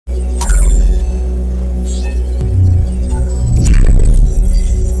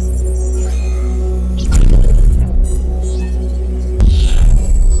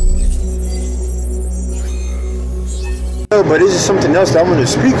video, but it's just something else that I want to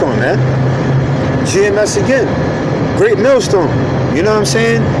speak on, man. GMS again, Great Millstone. You know what I'm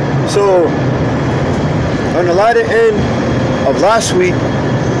saying? So on the latter end of last week,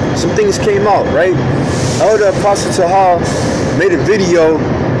 some things came out, right? Elder Apostle Tahar made a video.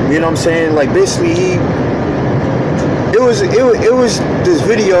 You know what I'm saying? Like basically it was this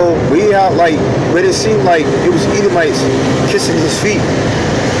video where he had like, where it seemed like it was Edomites kissing his feet,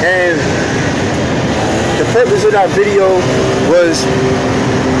 and the purpose of that video was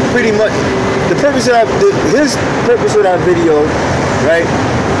pretty much his purpose of that video, right,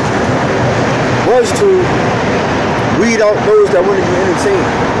 was to weed out those that want to be entertained.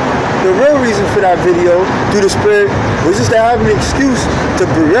 The real reason for that video, through the Spirit, was just to have an excuse to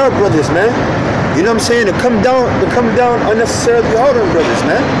berate brothers, man. You know what I'm saying? To come down unnecessarily hard on brothers,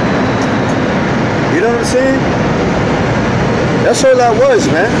 man. You know what I'm saying? That's all that was,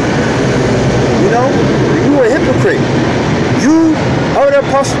 man. You know? You were a hypocrite. You, Elder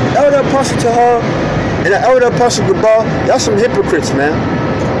Apostle Tahar, and the Elder Apostle Gabar, y'all some hypocrites, man.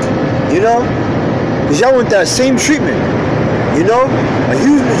 You know? Because y'all want that same treatment. You know? A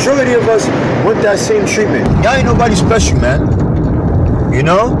huge majority of us want that same treatment. Y'all ain't nobody special, man. You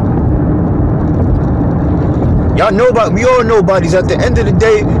know? Y'all know about, we all know bodies. At the end of the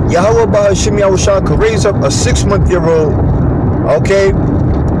day, Yahweh Bahashim Yahushua could raise up a 6-month-old, okay,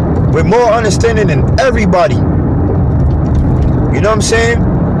 with more understanding than everybody. You know what I'm saying?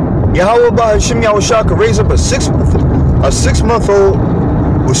 Yahweh Bahashim Yahushua could raise up a 6-month-old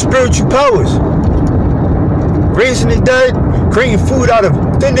with spiritual powers. Raising the dead, creating food out of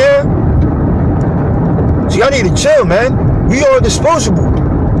thin air. So y'all need to chill, man. We are disposable.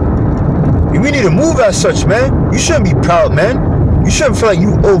 We need to move as such, man. You shouldn't be proud, man. You shouldn't feel like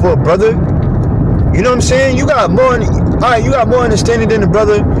you over a brother. You know what I'm saying? You got more understanding than the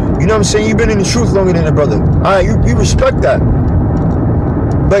brother. You know what I'm saying? You've been in the truth longer than the brother. Alright, you respect that.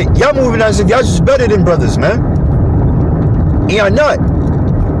 But y'all moving as if y'all just better than brothers, man. And y'all not.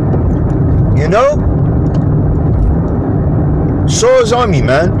 You know? Swords on me,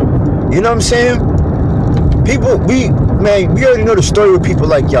 man. You know what I'm saying? People, we already know the story with people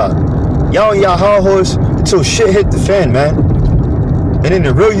like y'all. Y'all on y'all high horse until shit hit the fan, man. And then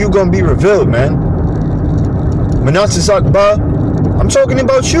the real you gonna be revealed, man. Manasseh Akbar, I'm talking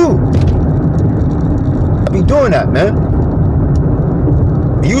about you. I be doing that, man.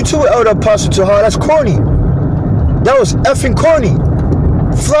 You too, Elder Apostle Tahar, that's corny. That was effing corny.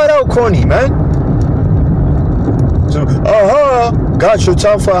 Flat out corny, man. So, got your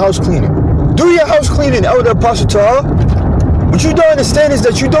time for a house cleaning. Do your house cleaning, Elder Apostle Tahar. What you don't understand is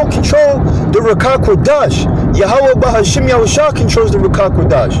that you don't control the Rakah Kodash. Yahweh Bahashim Yahushua controls the Rakah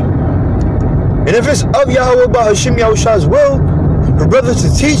Kodash. And if it's of Yahweh Bahashim Yahushua's will, for brothers to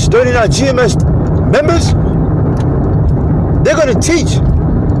teach, they're not GMS members, they're going to teach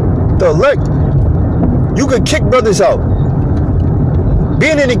the elect. You could kick brothers out.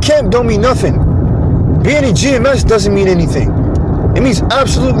 Being in the camp don't mean nothing. Being in GMS doesn't mean anything. It means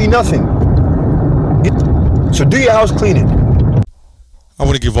absolutely nothing. So do your house cleaning. I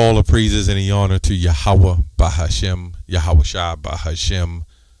want to give all the praises and the honor to Yahweh Bahashim, Yahushua Bahashim,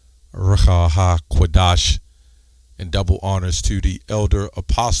 Rakah HaKodash, and double honors to the elder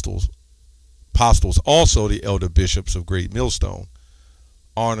apostles, also the elder bishops of Great Millstone.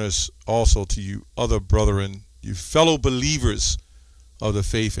 Honors also to you other brethren, you fellow believers of the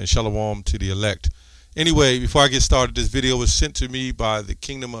faith, and shalom to the elect. Anyway, before I get started, this video was sent to me by the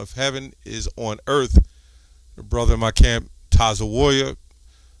Kingdom of Heaven is on earth. The brother in my camp, Taza Warrior,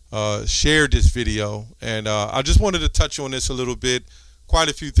 shared this video, and I just wanted to touch on this a little bit. Quite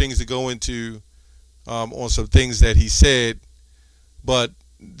a few things to go into on some things that he said, but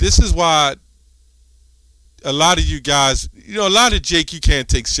this is why a lot of you guys, you know, a lot of Jake you can't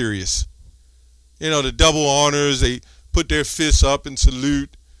take serious. You know, the double honors, they put their fists up and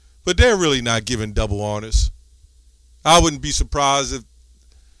salute, but they're really not giving double honors. I wouldn't be surprised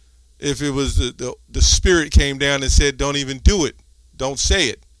if it was the spirit came down and said, don't even do it, don't say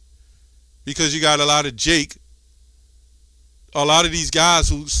it, because you got a lot of Jake, a lot of these guys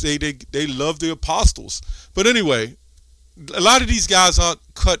who say they love the apostles. But anyway, a lot of these guys aren't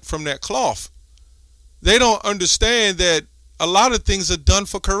cut from that cloth. They don't understand that a lot of things are done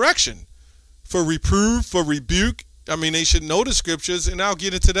for correction, for reproof, for rebuke. I mean, they should know the scriptures, and I'll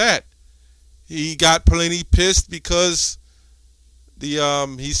get into that. He got plenty pissed because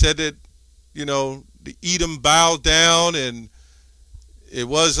he said that, you know, the Edom bowed down, and it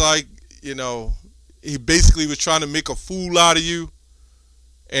was like, you know, he basically was trying to make a fool out of you,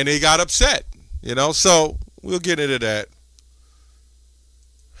 and they got upset, you know. So we'll get into that.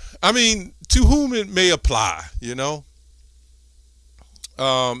 I mean, to whom it may apply, you know.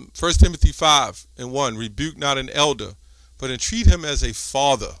 1 Timothy 5:1, rebuke not an elder, but entreat him as a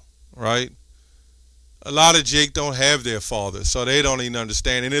father, right? A lot of Jake don't have their fathers, so they don't even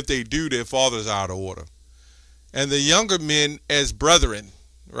understand. And if they do, their fathers are out of order. And the younger men as brethren,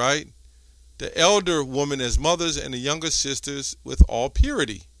 right? The elder woman as mothers, and the younger sisters with all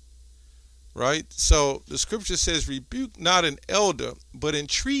purity, right? So the scripture says, rebuke not an elder, but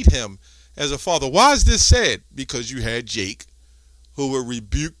entreat him as a father. Why is this said? Because you had Jake, who would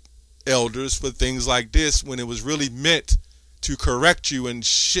rebuke elders for things like this when it was really meant to correct you and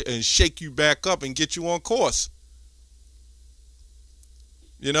shake you back up and get you on course.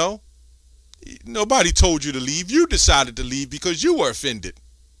 You know? Nobody told you to leave. You decided to leave because you were offended.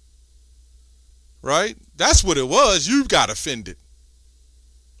 Right? That's what it was. You got offended.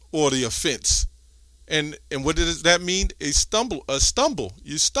 Or the offense. And what does that mean? A stumble.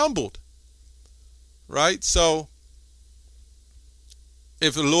 You stumbled. Right? So,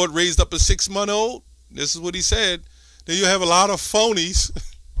 if the Lord raised up a 6-month-old, this is what he said, then you have a lot of phonies.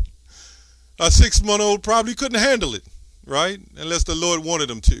 A 6-month-old probably couldn't handle it, right? Unless the Lord wanted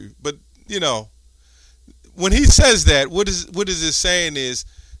them to. But, you know, when he says that, what is it saying is,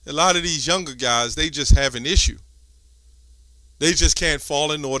 a lot of these younger guys, they just have an issue. They just can't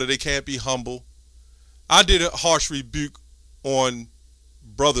fall in order. They can't be humble. I did a harsh rebuke on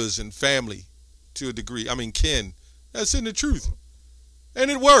brothers and family to a degree. I mean, kin. That's in the truth.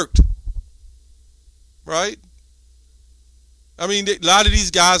 And it worked. Right? I mean, a lot of these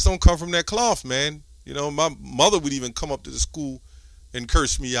guys don't come from that cloth, man. You know, my mother would even come up to the school and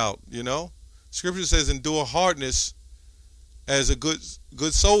curse me out, you know. Scripture says endure hardness as a good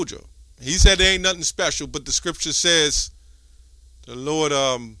soldier. He said there ain't nothing special, but the scripture says the Lord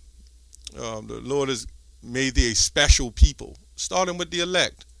has made thee a special people, starting with the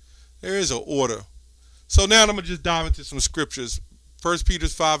elect. There is an order. So now I'm going to just dive into some scriptures. 1 Peter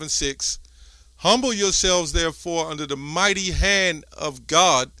 5:6. Humble yourselves, therefore, under the mighty hand of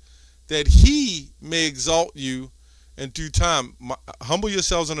God, that he may exalt you in due time. Humble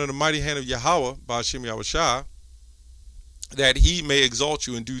yourselves under the mighty hand of Yahweh, Ba'ashem Yahushua, that he may exalt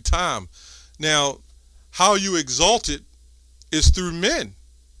you in due time. Now, how you exalted is through men.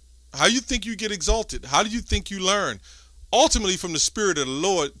 How you think you get exalted? How do you think you learn? Ultimately, from the Spirit of the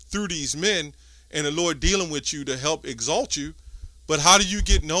Lord through these men, and the Lord dealing with you to help exalt you. But how do you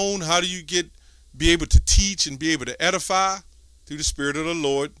get known? How do you be able to teach and be able to edify? Through the Spirit of the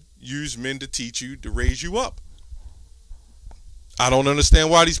Lord. Use men to teach you, to raise you up. I don't understand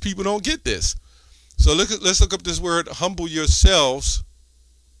why these people don't get this. So let's look up this word, humble yourselves.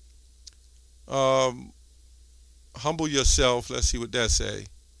 Humble yourself. Let's see what that say.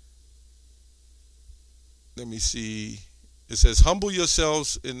 Let me see. It says, humble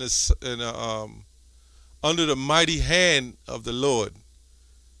yourselves under the mighty hand of the Lord.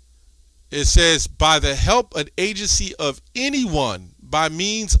 It says, by the help and agency of anyone, by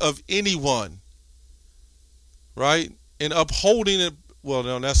means of anyone, right? And upholding it. Well,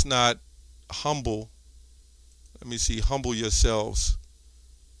 no, that's not humble. Let me see. Humble yourselves.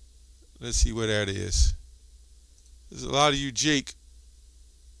 Let's see where that is. There's a lot of you, Jake.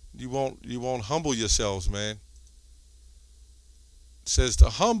 You won't humble yourselves, man. It says to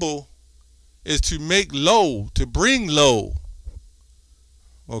humble is to make low, to bring low.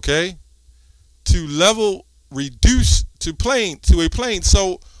 Okay? To level, reduce to a plane.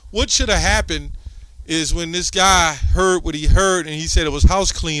 So what should have happened is when this guy heard what he heard and he said it was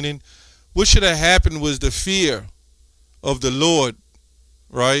house cleaning, what should have happened was the fear of the Lord,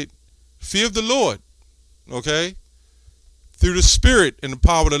 right? Fear of the Lord, okay? Through the Spirit and the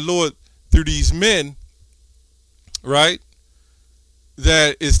power of the Lord, through these men, right?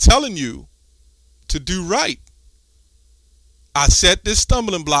 That is telling you to do right. I set this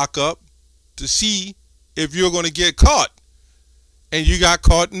stumbling block up to see if you're going to get caught. And you got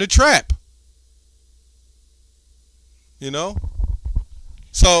caught in the trap. You know?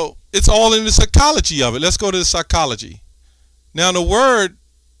 So it's all in the psychology of it. Let's go to the psychology. Now the word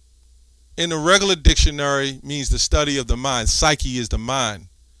in the regular dictionary means the study of the mind. Psyche is the mind.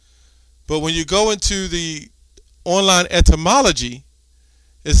 But when you go into the online etymology,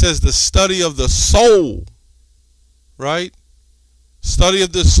 it says the study of the soul. Right? Study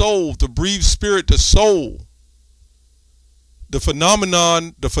of the soul, the breathed spirit, the soul. The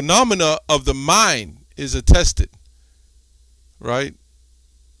phenomena of the mind is attested. Right?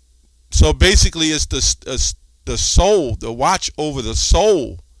 So basically it's the soul, the watch over the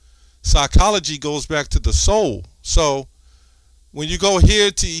soul. Psychology goes back to the soul. So when you go here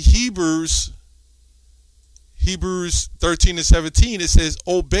to Hebrews 13 and 17, it says,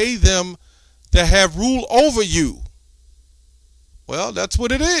 obey them that have rule over you. Well, that's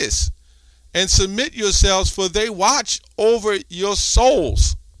what it is. And submit yourselves, for they watch over your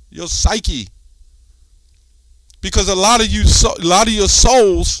souls, your psyche. Because a lot of your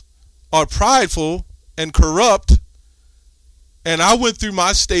souls are prideful and corrupt. And I went through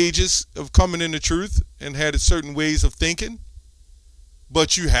my stages of coming into truth and had certain ways of thinking.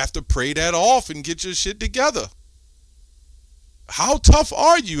 But you have to pray that off and get your shit together. How tough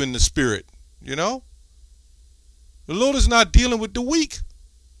are you in the spirit? You know? The Lord is not dealing with the weak.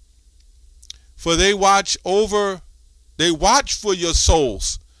 For they watch for your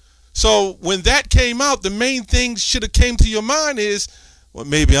souls. So when that came out, the main thing should have came to your mind is, well,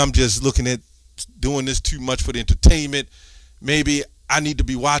 maybe I'm just looking at doing this too much for the entertainment. Maybe I need to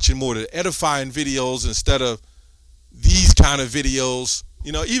be watching more of the edifying videos instead of these kind of videos.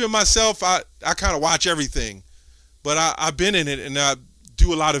 You know, even myself, I kind of watch everything. But I've been in it, and I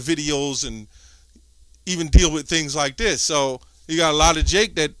do a lot of videos and even deal with things like this. So you got a lot of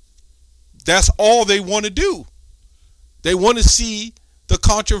Jake that's all they want to do. They want to see the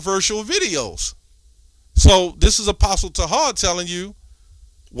controversial videos. So this is Apostle Tahar telling you,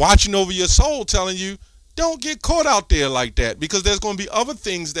 watching over your soul, telling you, don't get caught out there like that, because there's going to be other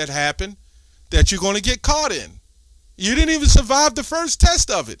things that happen that you're going to get caught in. You didn't even survive the first test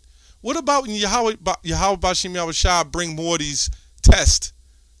of it. What about when Yahweh Bashim Yahushua bring more of these tests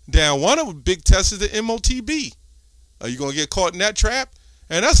down? One of the big tests is the MOTB. Are you going to get caught in that trap?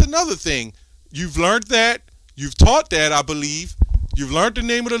 And that's another thing. You've learned that. You've taught that, I believe. You've learned the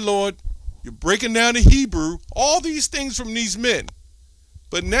name of the Lord. You're breaking down the Hebrew. All these things from these men.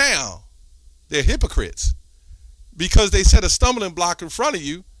 But now, they're hypocrites. Because they set a stumbling block in front of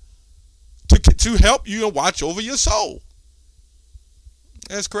you to help you and watch over your soul.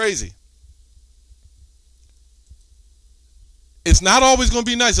 That's crazy. It's not always going to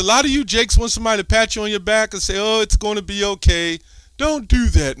be nice. A lot of you Jakes want somebody to pat you on your back and say, oh, it's going to be okay. Don't do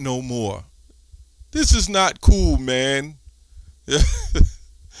that no more. This is not cool, man.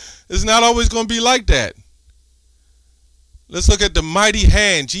 It's not always going to be like that. Let's look at the mighty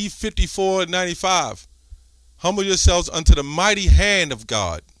hand, G5495. Humble yourselves unto the mighty hand of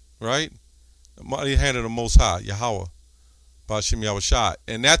God, right? The mighty hand of the Most High, Yahweh, Bashim Yahushua.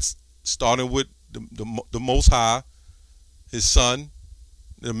 And that's starting with the Most High, His Son,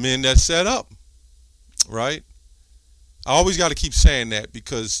 the men that set up, right? I always got to keep saying that,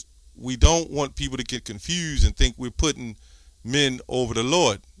 because we don't want people to get confused and think we're putting men over the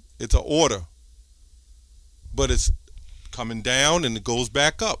Lord. It's an order. But it's coming down and it goes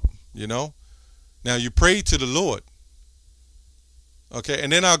back up, you know. Now you pray to the Lord. Okay,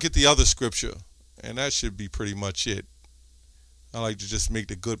 and then I'll get the other scripture. And that should be pretty much it. I like to just make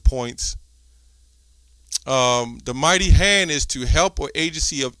the good points. The mighty hand is to help or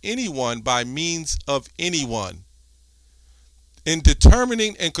agency of anyone by means of anyone in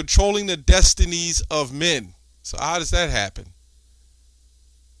determining and controlling the destinies of men. So how does that happen?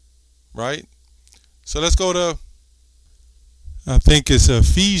 Right? So let's go to, I think it's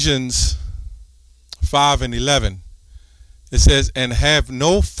Ephesians 5:11. It says, and have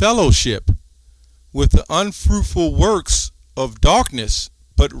no fellowship with the unfruitful works of darkness,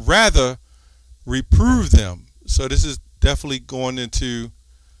 but rather reprove them. So this is definitely going into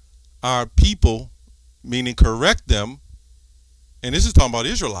our people, meaning correct them. And this is talking about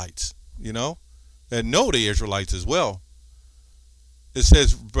Israelites, you know, that know the Israelites as well. It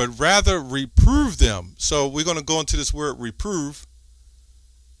says, but rather reprove them. So we're going to go into this word reprove.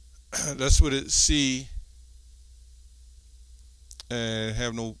 That's what it see. And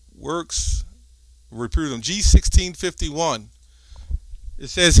have no works. Reprove them. G1651. It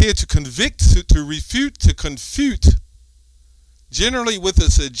says here to convict, to refute, to confute. Generally with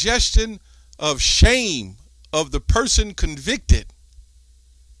a suggestion of shame of the person convicted.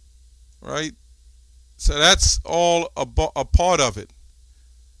 Right? So that's all a part of it.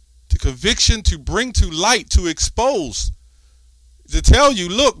 To conviction, to bring to light, to expose. To tell you,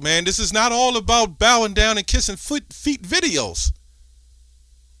 look, man, this is not all about bowing down and kissing feet videos.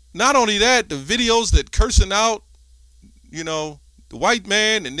 Not only that, the videos that cursing out, you know, the white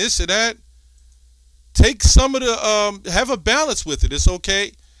man and this and that. Take some of the, have a balance with it. It's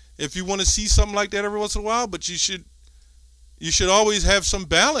okay if you want to see something like that every once in a while, but you should always have some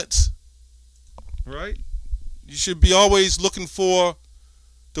balance, right? You should be always looking for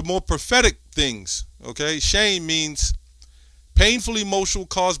the more prophetic things, okay? Shame means painful emotion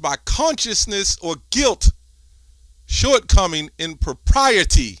caused by consciousness or guilt, shortcoming in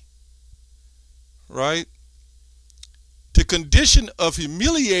propriety, right? The condition of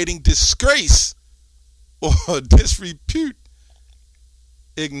humiliating disgrace or disrepute.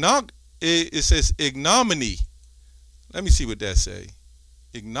 It says ignominy. Let me see what that say.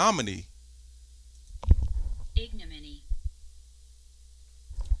 Ignominy. Ignominy.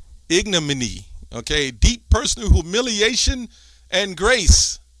 Ignominy. Okay, deep personal humiliation and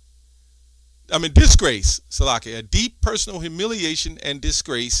grace. Disgrace. Salaki. A deep personal humiliation and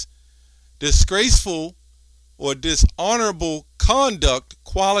disgrace. Disgraceful or dishonorable conduct,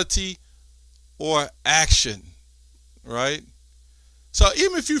 quality, or action. Right? So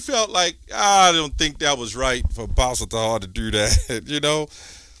even if you felt like, I don't think that was right for Apostle Tahar to do that,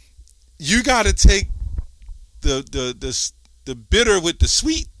 you got to take the bitter with the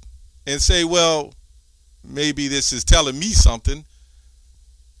sweet and say, well, maybe this is telling me something.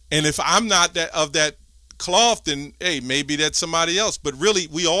 And if I'm not of that cloth, then, hey, maybe that's somebody else. But really,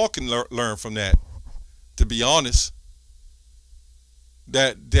 we all can learn from that, to be honest.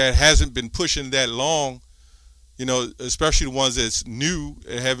 That hasn't been pushing that long, especially the ones that's new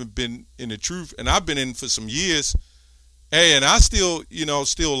and haven't been in the truth. And I've been in for some years. Hey, and I still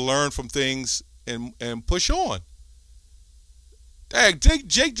learn from things and push on.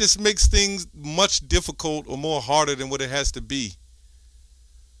 Jake just makes things much difficult or more harder than what it has to be.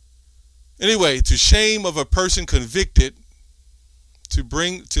 Anyway, to shame of a person convicted, to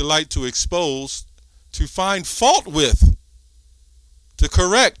bring to light, to expose, to find fault with, to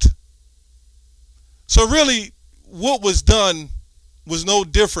correct. So really, what was done was no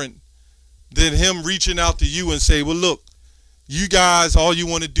different than him reaching out to you and say, well, look, you guys, all you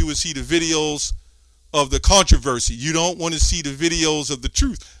want to do is see the videos of the controversy. You don't want to see the videos of the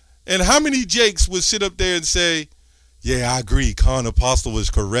truth. And how many Jakes would sit up there and say, yeah, I agree, Khan Apostle was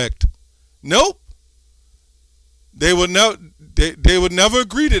correct? Nope. They would never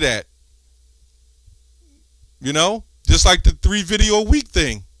agree to that. Just like the 3 video a week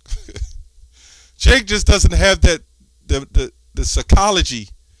thing. Jake just doesn't have that the psychology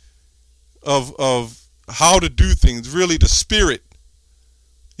of how to do things, really the spirit.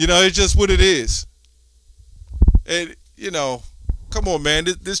 It's just what it is. And, come on, man.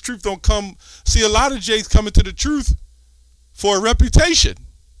 This truth don't come. See, a lot of Jakes coming to the truth for a reputation.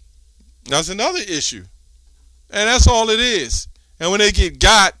 That's another issue. And that's all it is. And when they get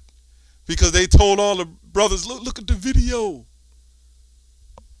got, because they told all the brothers, look at the video.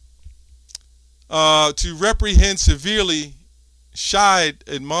 To reprehend severely, chide,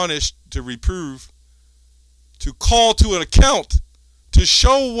 admonish, to reprove, to call to an account, to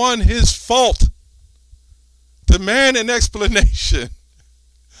show one his fault, demand an explanation,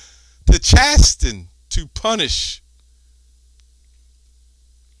 to chasten, to punish.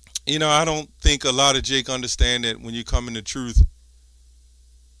 I don't think a lot of Jake understand that when you come into truth,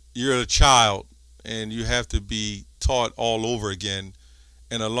 you're a child and you have to be taught all over again.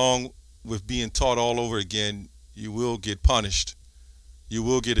 And along with being taught all over again, you will get punished. You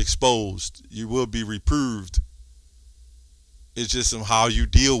will get exposed. You will be reproved. It's just how you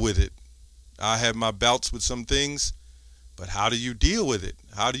deal with it. I have my bouts with some things, but how do you deal with it?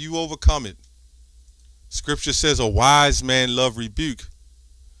 How do you overcome it? Scripture says a wise man love rebuke.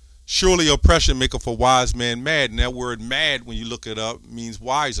 Surely oppression maketh a wise man mad. And that word mad, when you look it up, means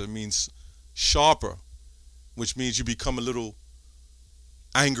wiser, means sharper, which means you become a little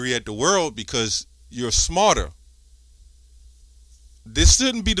angry at the world because you're smarter. This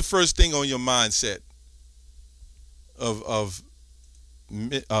shouldn't be the first thing on your mindset of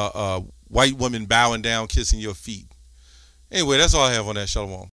white women bowing down, kissing your feet. Anyway, that's all I have on that.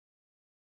 Shalom.